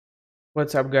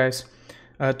What's up, guys?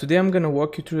 Today I'm gonna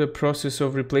walk you through the process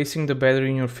of replacing the battery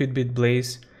in your Fitbit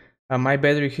Blaze. My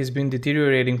battery has been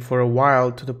deteriorating for a while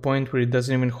to the point where it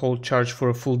doesn't even hold charge for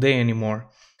a full day anymore.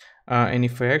 And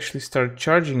if I actually start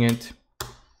charging it,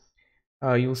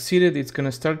 you'll see that it's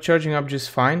gonna start charging up just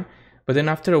fine, but then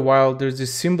after a while there's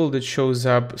this symbol that shows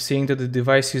up saying that the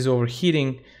device is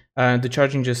overheating, the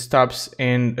charging just stops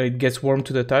and it gets warm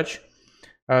to the touch.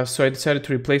 So I decided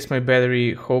to replace my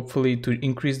battery, hopefully to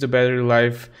increase the battery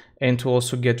life and to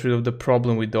also get rid of the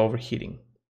problem with the overheating.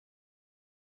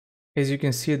 As you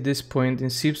can see at this point,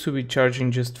 it seems to be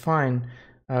charging just fine,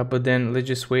 but then let's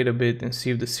just wait a bit and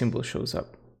see if the symbol shows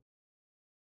up.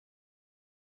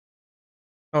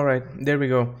 Alright, there we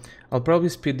go. I'll probably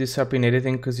speed this up in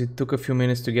editing because it took a few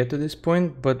minutes to get to this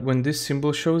point, but when this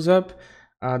symbol shows up,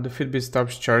 the Fitbit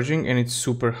stops charging and it's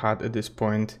super hot at this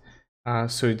point.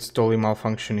 So it's totally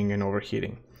malfunctioning and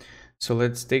overheating. So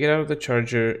let's take it out of the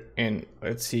charger and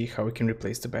let's see how we can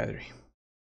replace the battery.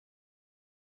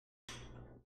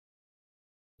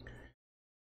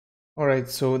 Alright,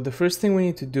 so the first thing we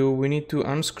need to do, we need to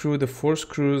unscrew the 4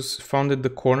 screws found at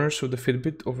the corners of the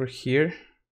Fitbit over here.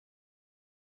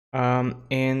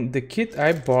 And the kit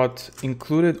I bought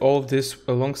included all of this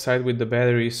alongside with the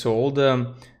battery, so all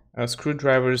the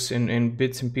screwdrivers and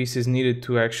bits and pieces needed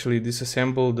to actually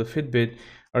disassemble the Fitbit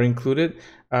are included.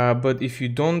 But if you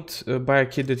don't buy a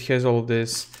kit that has all of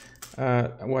this,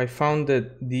 I found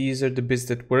that these are the bits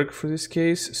that work for this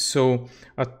case. So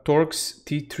a Torx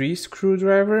T3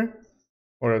 screwdriver,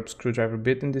 or a screwdriver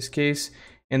bit in this case,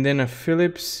 and then a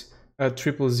Phillips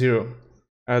 000.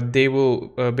 They will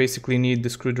basically need the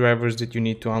screwdrivers that you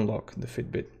need to unlock the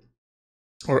Fitbit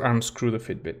or unscrew the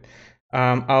Fitbit.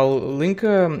 I'll link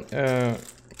a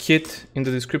kit in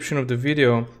the description of the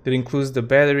video that includes the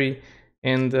battery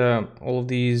and all of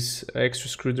these extra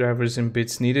screwdrivers and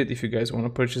bits needed if you guys want to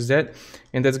purchase that.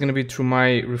 And that's going to be through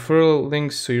my referral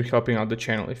links, so you're helping out the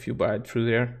channel if you buy it through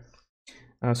there.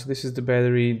 So this is the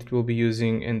battery that we'll be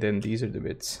using, and then these are the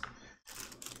bits.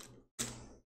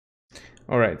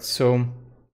 Alright, so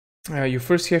you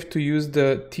first have to use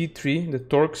the T3, the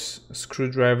Torx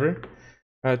screwdriver,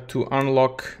 to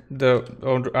unlock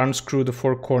or unscrew the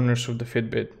 4 corners of the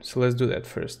Fitbit. So let's do that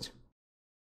first.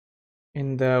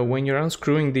 And when you're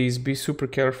unscrewing these, be super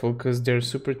careful because they're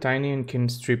super tiny and can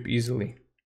strip easily.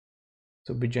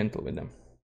 So be gentle with them.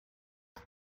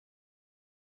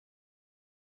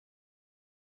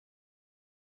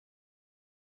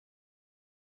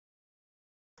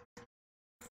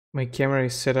 My camera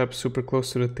is set up super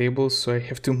close to the table, so I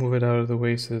have to move it out of the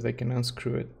way so that I can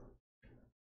unscrew it.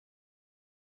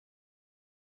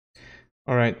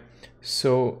 Alright,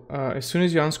 so as soon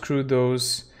as you unscrew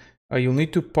those, you'll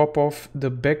need to pop off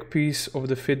the back piece of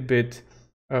the Fitbit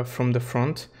from the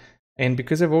front. And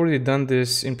because I've already done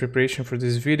this in preparation for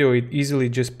this video, it easily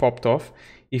just popped off.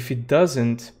 If it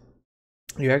doesn't,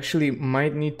 you actually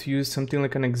might need to use something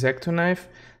like an X-Acto knife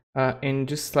and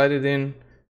just slide it in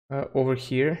over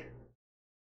here.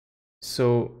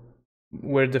 So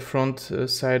where the front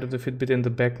side of the Fitbit and the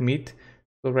back meet.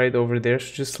 So right over there,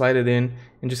 so just slide it in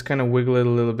and just kind of wiggle it a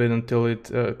little bit until it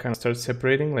kind of starts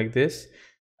separating like this.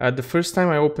 The first time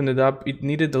I opened it up, it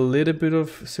needed a little bit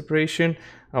of separation.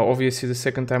 Obviously the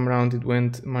second time around it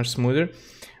went much smoother.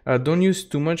 Don't use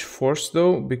too much force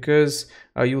though, because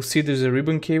you'll see there's a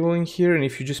ribbon cable in here, and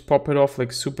if you just pop it off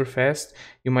like super fast,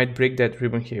 you might break that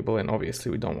ribbon cable, and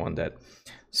obviously we don't want that.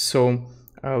 So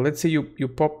let's say you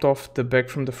popped off the back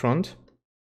from the front.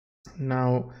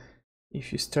 Now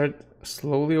if you start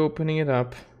slowly opening it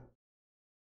up,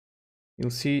 you'll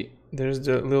see there's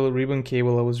the little ribbon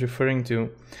cable I was referring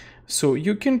to. So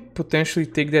you can potentially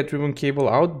take that ribbon cable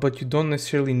out, but you don't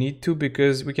necessarily need to,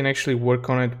 because we can actually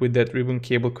work on it with that ribbon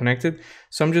cable connected.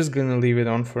 So I'm just gonna leave it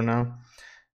on for now.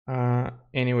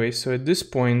 Anyway, so at this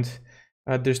point,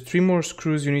 there's 3 more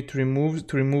screws you need to remove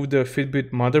the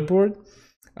Fitbit motherboard,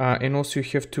 and also you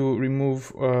have to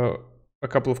remove a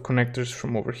couple of connectors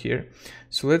from over here.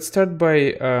 So let's start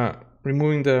by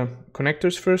removing the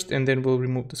connectors first, and then we'll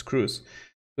remove the screws.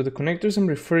 So the connectors I'm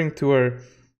referring to are,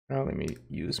 let me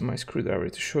use my screwdriver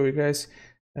to show you guys.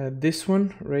 This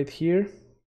one right here,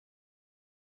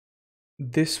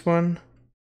 this one,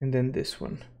 and then this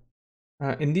one.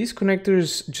 And these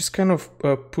connectors just kind of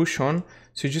push on,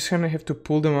 so you just kind of have to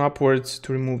pull them upwards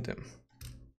to remove them.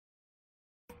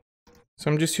 So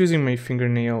I'm just using my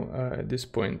fingernail at this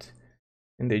point,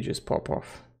 and they just pop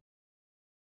off.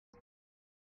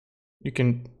 You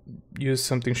can use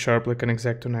something sharp like an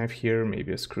X-Acto knife here,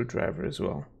 maybe a screwdriver as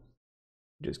well.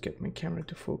 Just get my camera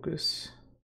to focus.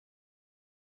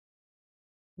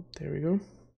 There we go.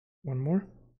 One more.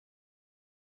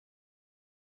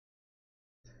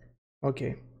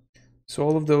 Okay, so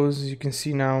all of those, as you can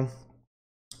see now,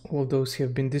 all those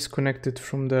have been disconnected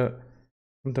from the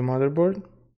motherboard.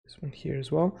 This one here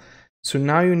as well. So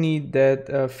now you need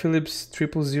that Phillips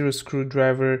 000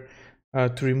 screwdriver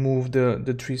to remove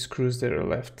the 3 screws that are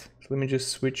left. So let me just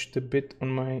switch the bit on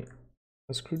my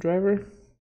screwdriver.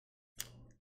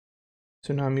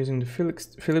 So now I'm using the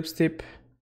Phillips tip.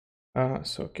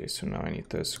 Okay, so now I need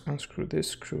to unscrew this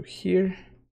screw here.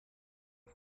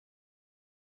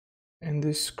 And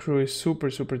this screw is super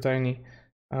tiny.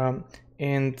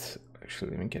 And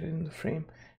actually, let me get it in the frame.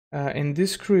 And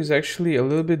this screw is actually a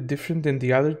little bit different than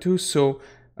the other two. So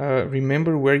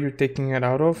remember where you're taking it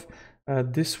out of.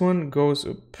 This one goes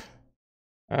up.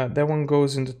 That one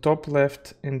goes in the top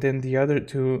left, and then the other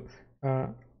two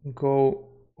go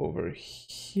over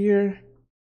here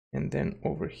and then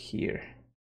over here.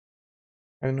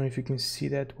 I don't know if you can see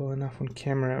that well enough on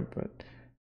camera, but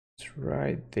it's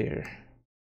right there.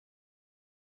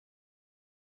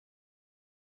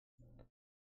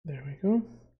 There we go.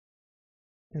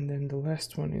 And then the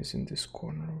last one is in this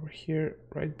corner over here,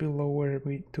 right below where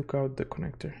we took out the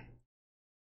connector.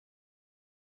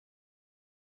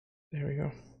 There we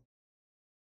go.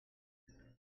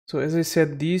 So as I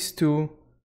said, these two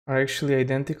are actually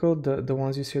identical, the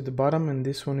ones you see at the bottom, and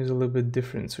this one is a little bit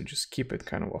different, so just keep it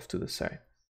kind of off to the side.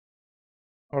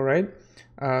 All right,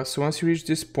 so once you reach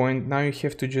this point, now you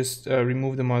have to just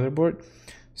remove the motherboard.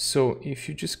 So if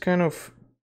you just kind of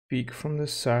peek from the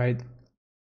side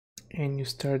and you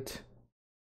start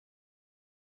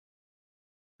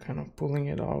kind of pulling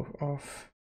it off.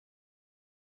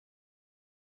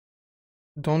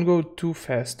 Don't go too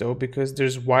fast though, because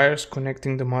there's wires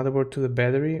connecting the motherboard to the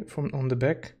battery from on the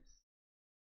back.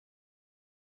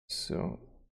 So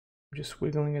just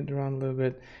wiggling it around a little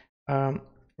bit.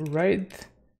 Right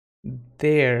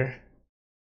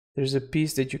there's a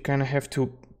piece that you kind of have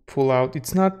to pull out.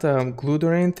 It's not glued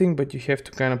or anything, but you have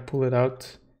to kind of pull it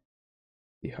out.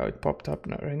 See how it popped up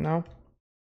right now.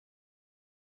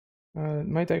 It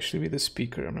might actually be the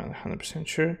speaker, I'm not 100%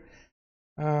 sure.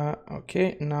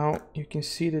 Okay, now you can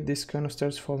see that this kind of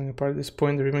starts falling apart. At this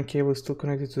point, the ribbon cable is still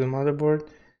connected to the motherboard.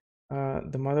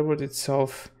 The motherboard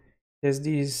itself has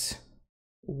these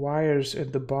wires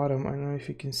at the bottom. I don't know if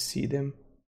you can see them.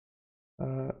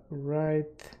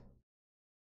 Right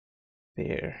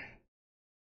there.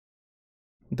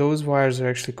 Those wires are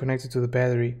actually connected to the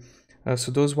battery.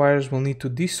 So those wires will need to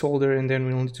desolder, and then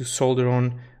we'll need to solder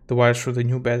on the wires for the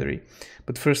new battery.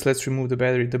 But first, let's remove the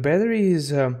battery. The battery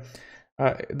is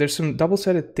there's some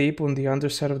double-sided tape on the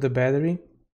underside of the battery.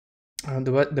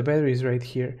 The battery is right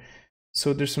here.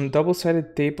 So there's some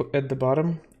double-sided tape at the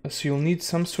bottom. So you'll need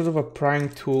some sort of a prying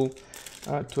tool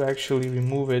to actually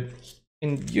remove it.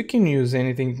 And you can use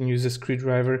anything. You can use a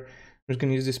screwdriver. I'm just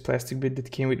going to use this plastic bit that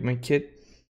came with my kit.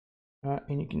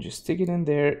 And you can just stick it in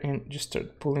there and just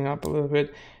start pulling up a little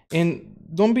bit. And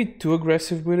don't be too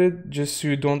aggressive with it, just so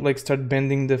you don't like start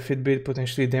bending the Fitbit,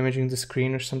 potentially damaging the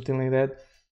screen or something like that.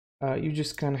 You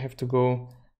just kind of have to go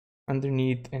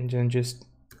underneath and then just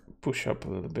push up a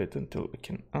little bit until we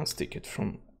can unstick it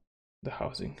from the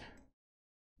housing.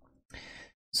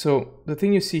 So the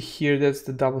thing you see here, that's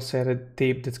the double-sided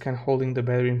tape that's kind of holding the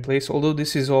battery in place. Although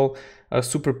this is all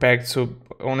super packed, so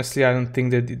honestly I don't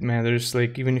think that it matters.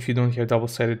 Like even if you don't have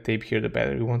double-sided tape here, the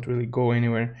battery won't really go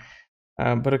anywhere.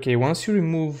 But okay, once you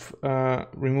remove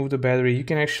the battery, you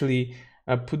can actually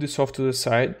put this off to the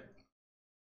side,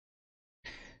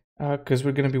 because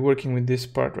we're going to be working with this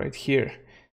part right here.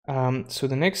 So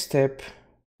the next step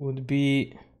would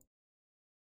be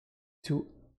to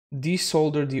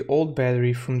desolder the old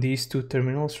battery from these two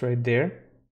terminals right there,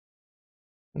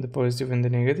 the positive and the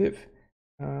negative.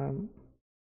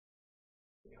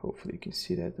 Hopefully you can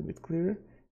see that a bit clearer,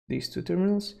 these two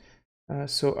terminals.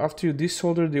 So after you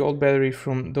desolder the old battery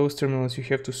from those terminals, you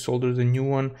have to solder the new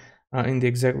one in the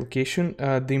exact location.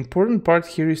 The important part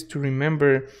here is to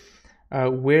remember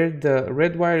where the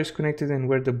red wire is connected and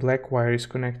where the black wire is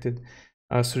connected,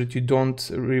 so that you don't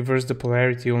reverse the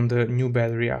polarity on the new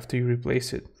battery after you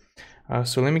replace it.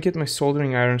 So let me get my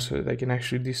soldering iron so that I can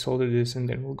actually desolder this, and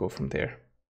then we'll go from there.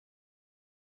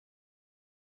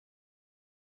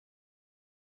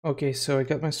 Okay, so I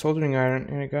got my soldering iron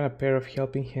and I got a pair of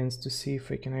helping hands to see if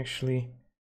I can actually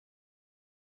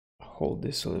hold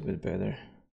this a little bit better.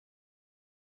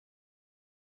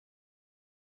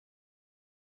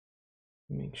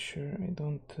 Make sure I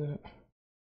don't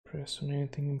press on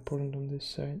anything important on this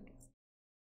side.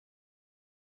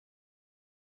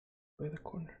 By the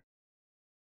corner.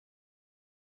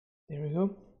 There we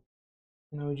go.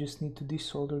 Now we just need to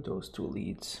desolder those two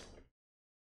leads.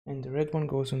 And the red one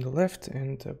goes on the left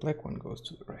and the black one goes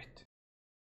to the right.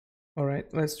 All right,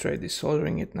 let's try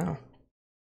desoldering it now.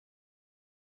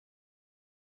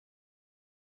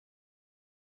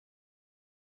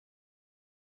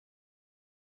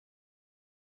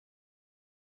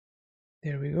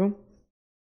 There we go.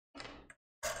 All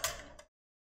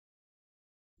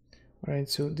right,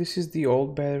 so this is the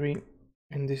old battery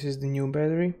and this is the new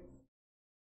battery.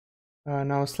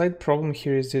 Now a slight problem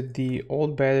here is that the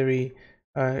old battery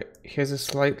has a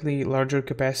slightly larger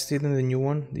capacity than the new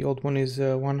one. The old one is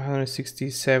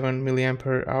 167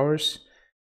 milliampere hours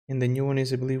and the new one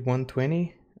is, I believe,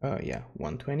 120. Yeah,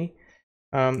 120.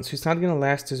 So it's not gonna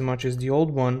last as much as the old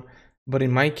one, but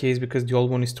in my case, because the old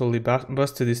one is totally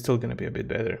busted, it's still gonna be a bit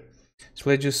better. So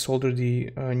let's just solder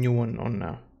the new one on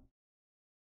now.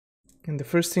 And the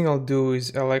first thing I'll do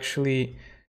is I'll actually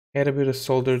add a bit of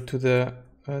solder to the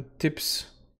tips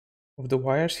of the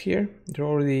wires here. They're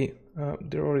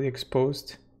already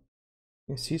exposed.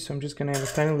 You see, so I'm just gonna add a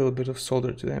tiny little bit of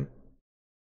solder to them.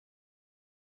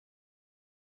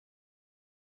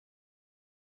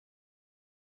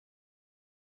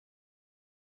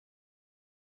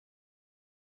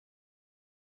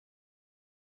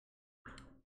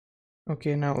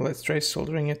 Okay, now let's try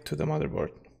soldering it to the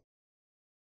motherboard.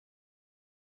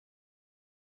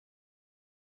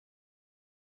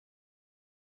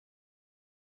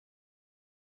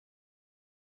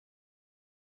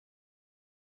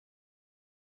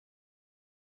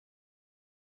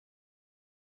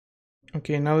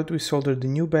 Okay, now that we soldered the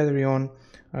new battery on,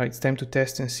 it's time to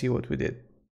test and see what we did.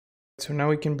 So now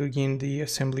we can begin the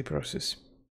assembly process.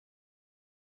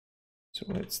 So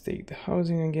let's take the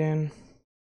housing again.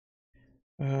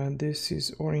 This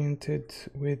is oriented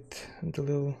with the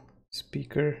little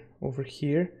speaker over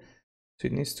here. So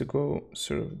it needs to go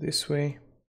sort of this way.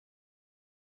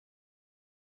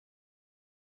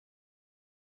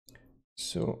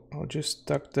 So I'll just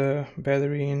tuck the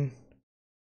battery in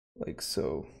like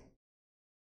so.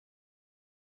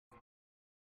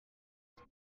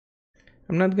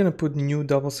 I'm not gonna put new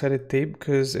double-sided tape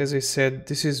because, as I said,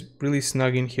 this is really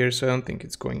snug in here, so I don't think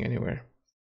it's going anywhere.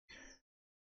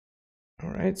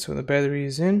 Alright, so the battery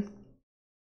is in.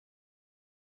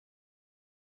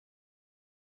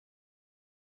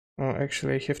 Oh,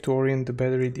 actually I have to orient the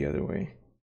battery the other way.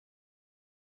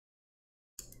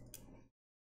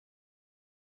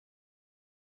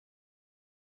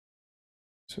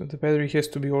 So the battery has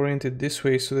to be oriented this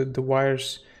way so that the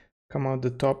wires come out the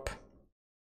top.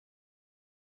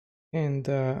 And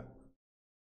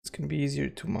it's gonna be easier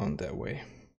to mount that way.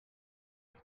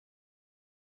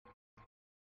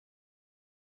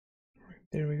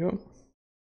 There we go.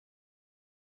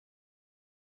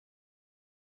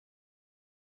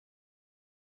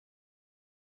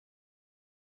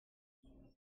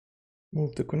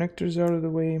 Move the connectors out of the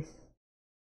way.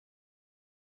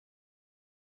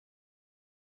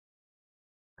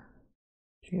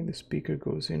 Okay, the speaker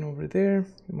goes in over there.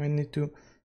 You might need to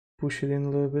push it in a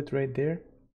little bit right there.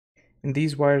 And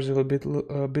these wires are a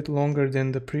bit longer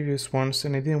than the previous ones,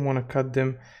 and I didn't want to cut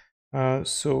them,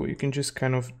 so you can just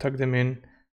kind of tuck them in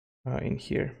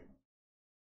here.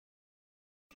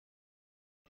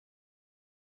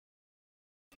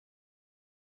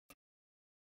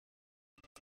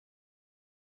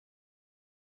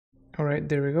 All right,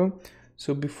 there we go.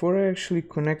 So before I actually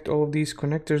connect all of these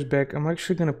connectors back, I'm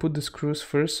actually going to put the screws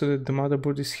first so that the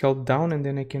motherboard is held down, and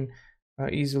then I can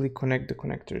easily connect the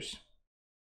connectors.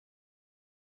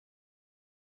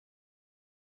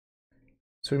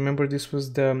 So remember, this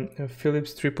was the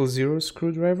Phillips 000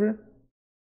 screwdriver.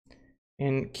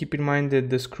 And keep in mind that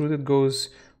the screw that goes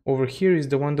over here is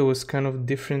the one that was kind of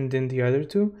different than the other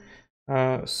two.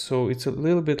 So it's a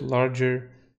little bit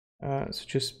larger. So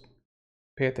just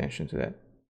pay attention to that.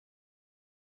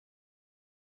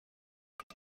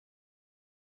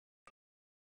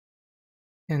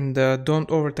 And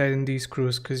don't over tighten these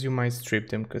screws because you might strip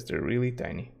them because they're really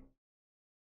tiny.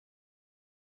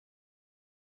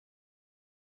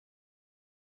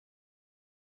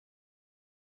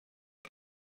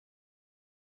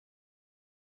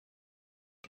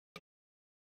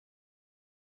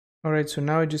 Alright, so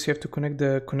now I just have to connect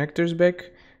the connectors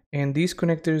back, and these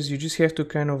connectors you just have to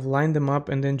kind of line them up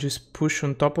and then just push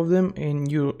on top of them,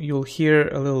 and you'll hear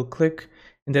a little click,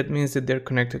 and that means that they're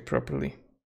connected properly.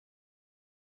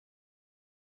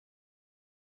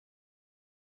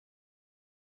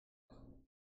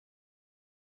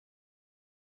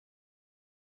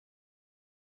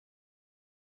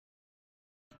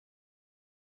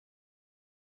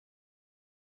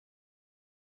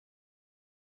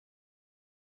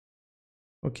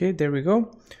 Okay, there we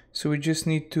go. So we just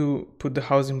need to put the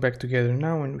housing back together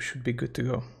now and we should be good to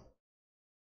go.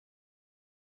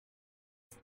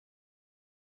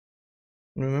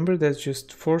 Remember, that's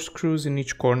just 4 screws in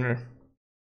each corner.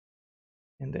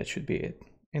 And that should be it.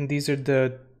 And these are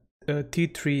the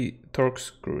T3 Torx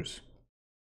screws.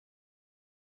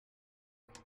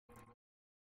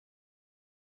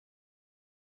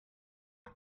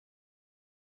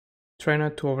 Try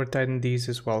not to over tighten these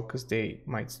as well, because they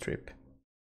might strip.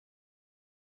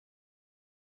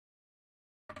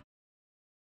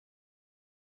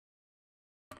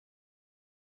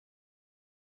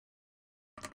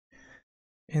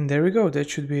 And there we go, that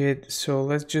should be it. So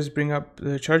let's just bring up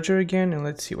the charger again and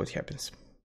let's see what happens.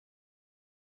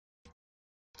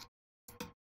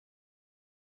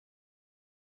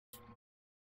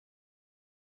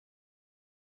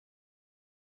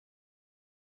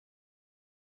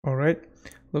 Alright,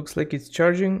 looks like it's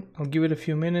charging. I'll give it a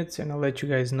few minutes and I'll let you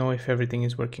guys know if everything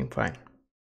is working fine.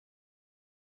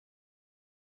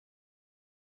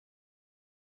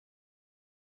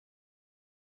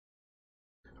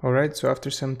 Alright, so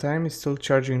after some time it's still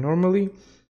charging normally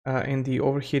and the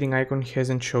overheating icon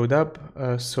hasn't showed up,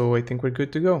 so I think we're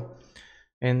good to go.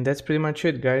 And that's pretty much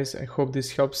it, guys. I hope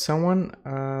this helps someone.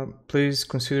 Please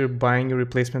consider buying your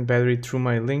replacement battery through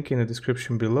my link in the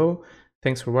description below.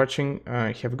 Thanks for watching.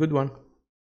 Have a good one.